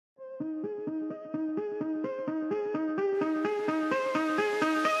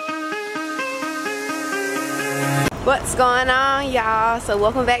What's going on, y'all? So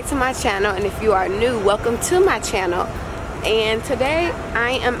welcome back to my channel, and if you are new, welcome to my channel. And today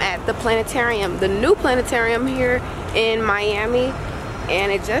I am at the Planetarium, the new Planetarium here in Miami,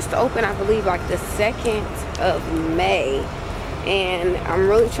 and it just opened, I believe, like the 2nd of May. And I'm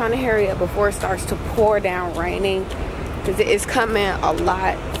really trying to hurry up before it starts to pour down raining, because it is coming a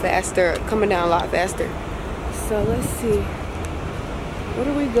lot faster, coming down a lot faster. So let's see, where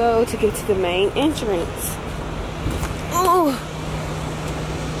do we go to get to the main entrance? Oh,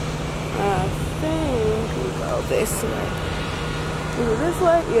 I think we go this way. Is it this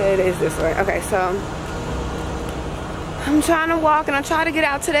way? Yeah, it is this way. Okay, so I'm trying to walk, and I try to get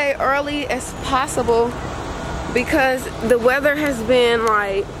out today early as possible because the weather has been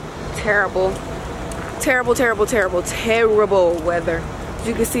like terrible weather. As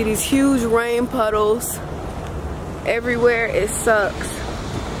you can see, these huge rain puddles everywhere. It sucks.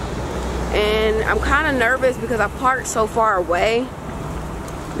 And I'm kind of nervous because I parked so far away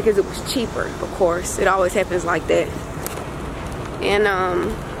because it was cheaper, of course. It always happens like that. And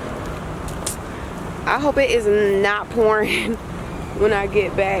I hope it is not pouring when I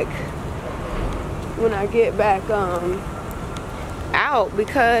get back out,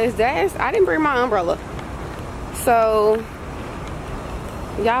 because I didn't bring my umbrella. So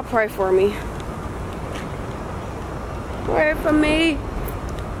y'all pray for me. Pray for me.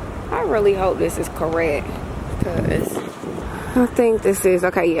 I really hope this is correct, because I think this is,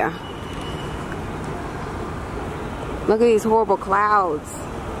 okay, yeah. Look at these horrible clouds.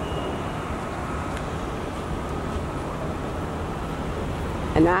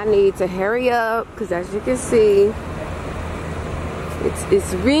 And I need to hurry up, because as you can see,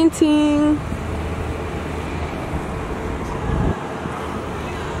 it's venting.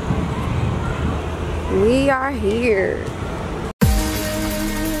 We are here.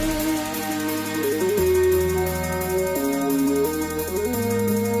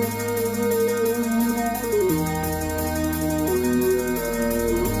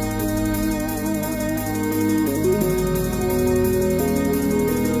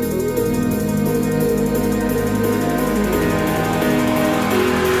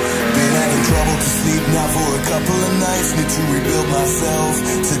 Need to rebuild myself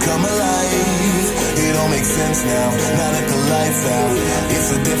to come alive. It all makes sense now that the lights out.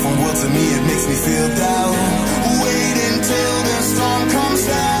 It's a different world to me, it makes me feel down. Wait until the storm comes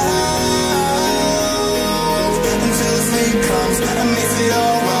out, until the sleep comes and makes it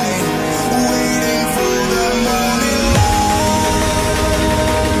alright. Waiting for the morning light.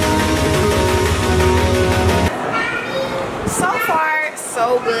 So far,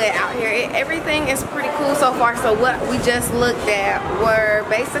 so good out here. Everything is pretty cool so far. So what we just looked at were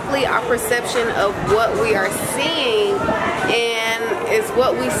basically our perception of what we are seeing, and it's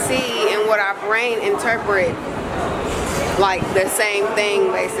what we see and what our brain interpret like the same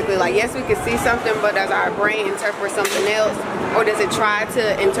thing, basically. Like, yes, we can see something, but does our brain interpret something else, or does it try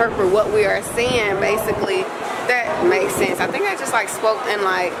to interpret what we are seeing? Basically, that makes sense. I think I just like spoke in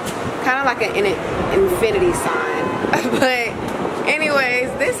like kind of like an infinity sign. But anyways,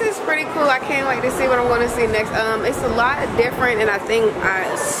 this is pretty cool. I can't wait to see what I'm going to see next. It's a lot different than I think I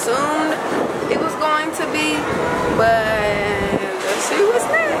assumed it was going to be, but let's see what's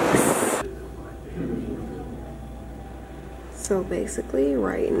next. So basically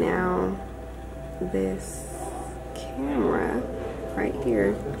right now, this camera right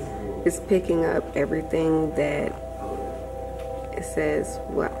here is picking up everything that it says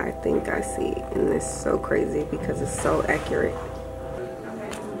what I think I see, and it's so crazy because it's so accurate.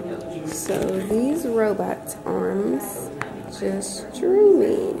 So these robot arms just drew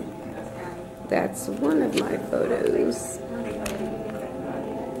me. That's one of my photos.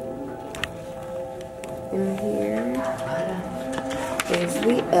 And here is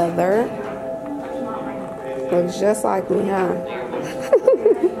the other. Looks just like me, huh?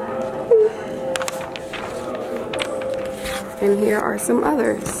 And here are some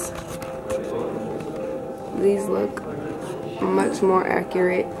others. These look much more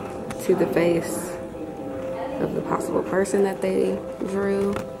accurate to the face of the possible person that they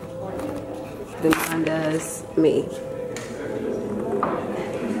drew than mine does me.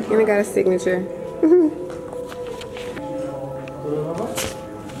 And I got a signature.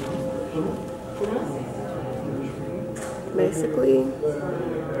 Basically,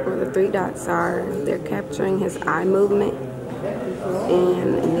 where the 3 dots are, they're capturing his eye movement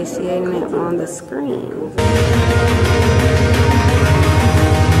and initiating it on the screen.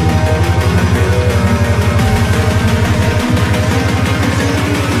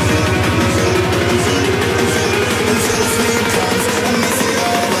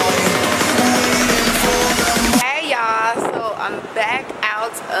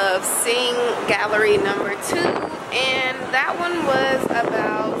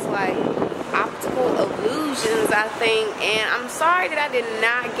 about like optical illusions, I think, and I'm sorry that I did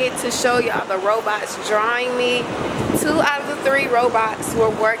not get to show y'all the robots drawing me. 2 out of the 3 robots were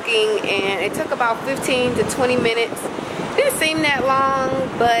working, and it took about 15 to 20 minutes. Didn't seem that long,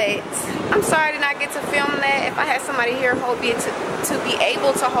 but I'm sorry I did not get to film that. If I had somebody here to be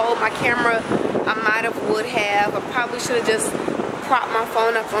able to hold my camera, I might have would have. I probably should have just propped my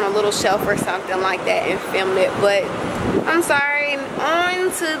phone up on a little shelf or something like that and filmed it, but I'm sorry.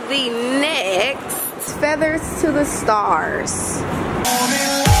 On to the next, Feathers to the Stars.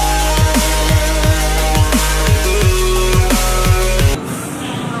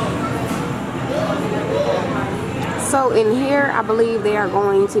 So in here, I believe they are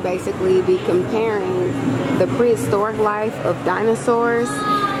going to basically be comparing the prehistoric life of dinosaurs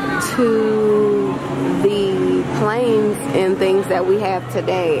to the planes and things that we have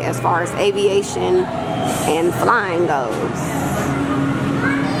today as far as aviation and flying goes.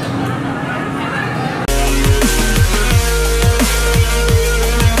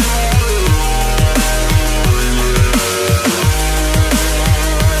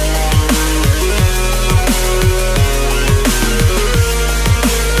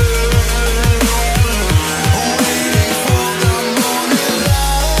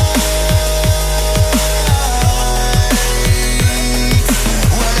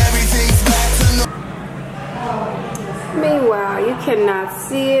 Cannot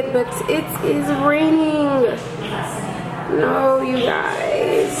see it, but it is raining. No, you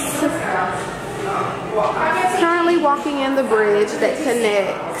guys. Currently walking in the bridge that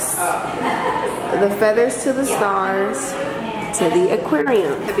connects the Feathers to the Stars to the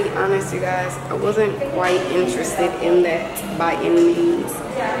aquarium. To be honest, you guys, I wasn't quite interested in that by any means.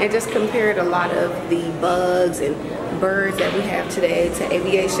 It just compared a lot of the bugs and birds that we have today to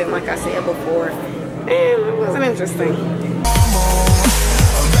aviation, like I said before, and it wasn't interesting.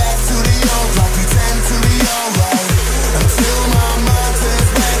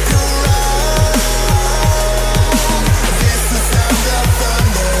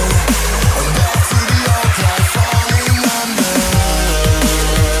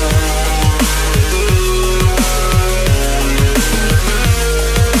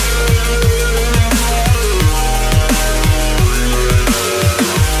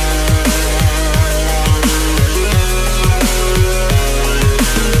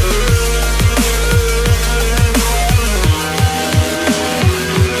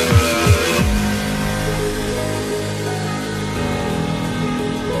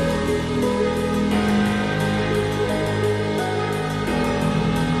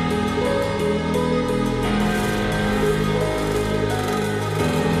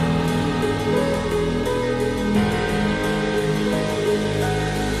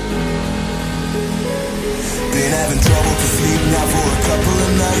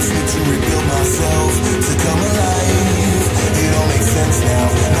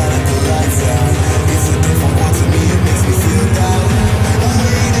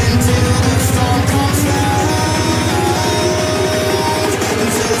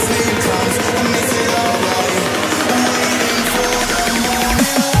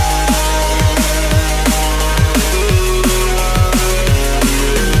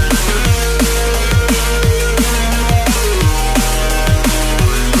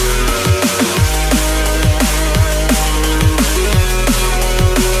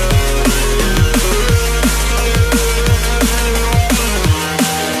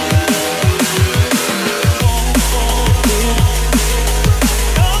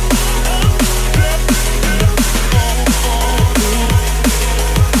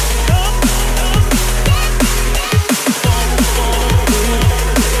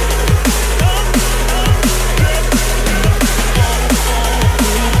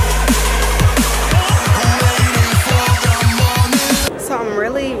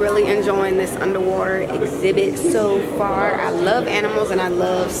 Exhibit so far. I love animals and I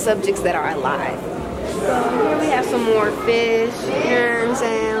love subjects that are alive. So here we have some more fish. You know what I'm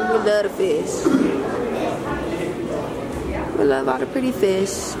saying? We love the fish. We love all the pretty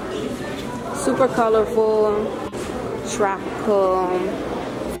fish. Super colorful, tropical.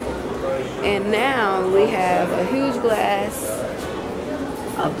 And now we have a huge glass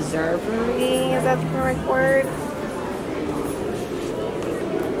observatory. Is that the correct word?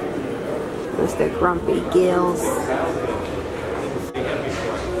 It's the grumpy gills.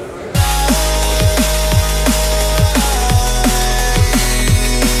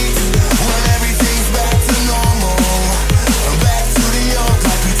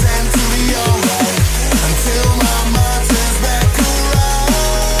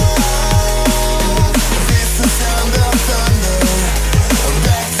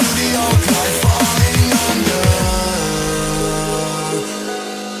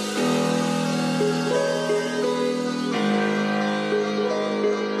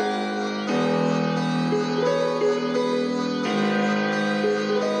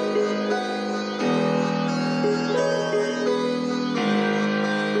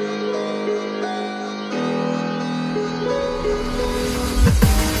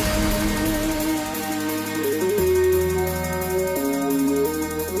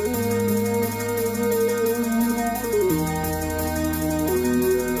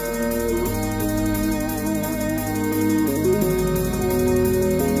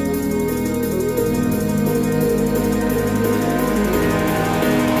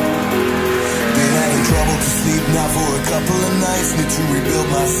 Now for a couple of nights, need to rebuild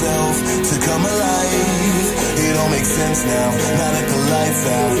myself to come alive. It all makes sense now, now that the lights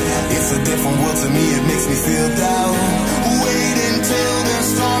out. It's a different world to me, it makes me feel down. Wait until the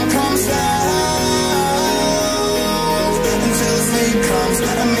storm comes out, until the sleep comes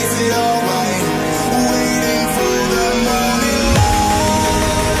and makes it alright. Waiting for the morning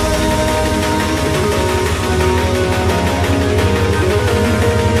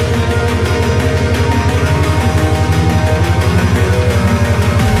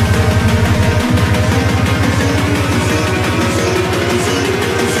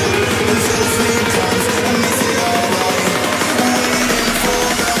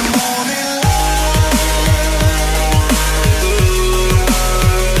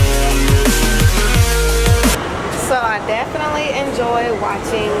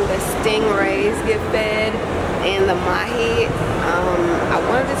watching the stingrays get fed and the mahi. I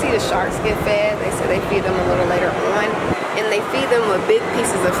wanted to see the sharks get fed. They said they feed them a little later on, and they feed them with big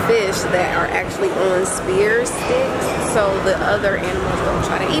pieces of fish that are actually on spear sticks so the other animals don't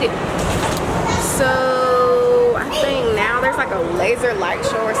try to eat it. So I think now there's like a laser light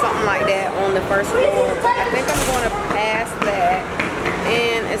show or something like that on the first floor, but I think I'm going to pass that.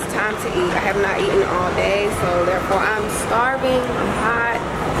 And it's time to eat. I have not eaten all day, so therefore I'm starving, I'm hot,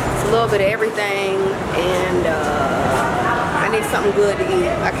 it's a little bit of everything, and I need something good to eat.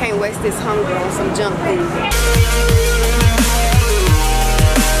 I can't waste this hunger on some junk food.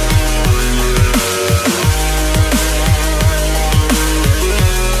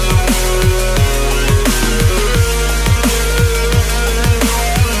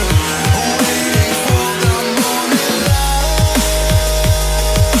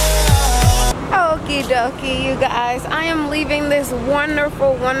 Okie, you guys, I am leaving this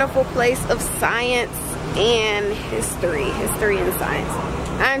wonderful, wonderful place of science and history and science.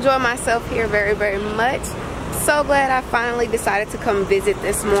 I enjoy myself here very, very much. So glad I finally decided to come visit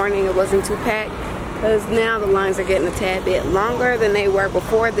this morning. It wasn't too packed because now the lines are getting a tad bit longer than they were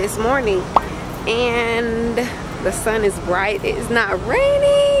before this morning, and the sun is bright. It is not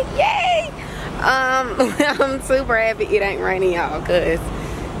raining. Yay! I'm super happy it ain't raining, y'all, because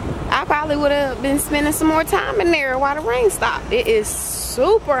I probably would have been spending some more time in there while the rain stopped. It is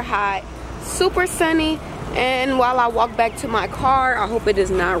super hot, super sunny, and while I walk back to my car, I hope it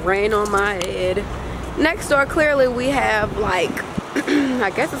does not rain on my head. Next door, clearly we have like,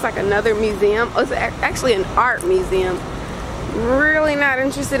 I guess it's like another museum. Oh, it's actually an art museum. Really not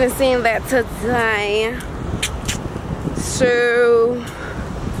interested in seeing that today. So,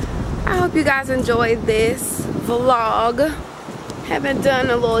 I hope you guys enjoyed this vlog. Haven't done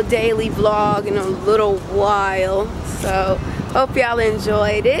a little daily vlog in a little while, so hope y'all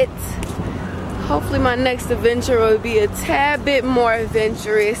enjoyed it. Hopefully my next adventure will be a tad bit more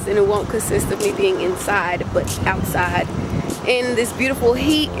adventurous, and it won't consist of me being inside but outside in this beautiful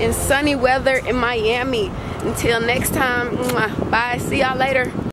heat and sunny weather in Miami. Until next time, bye, see y'all later.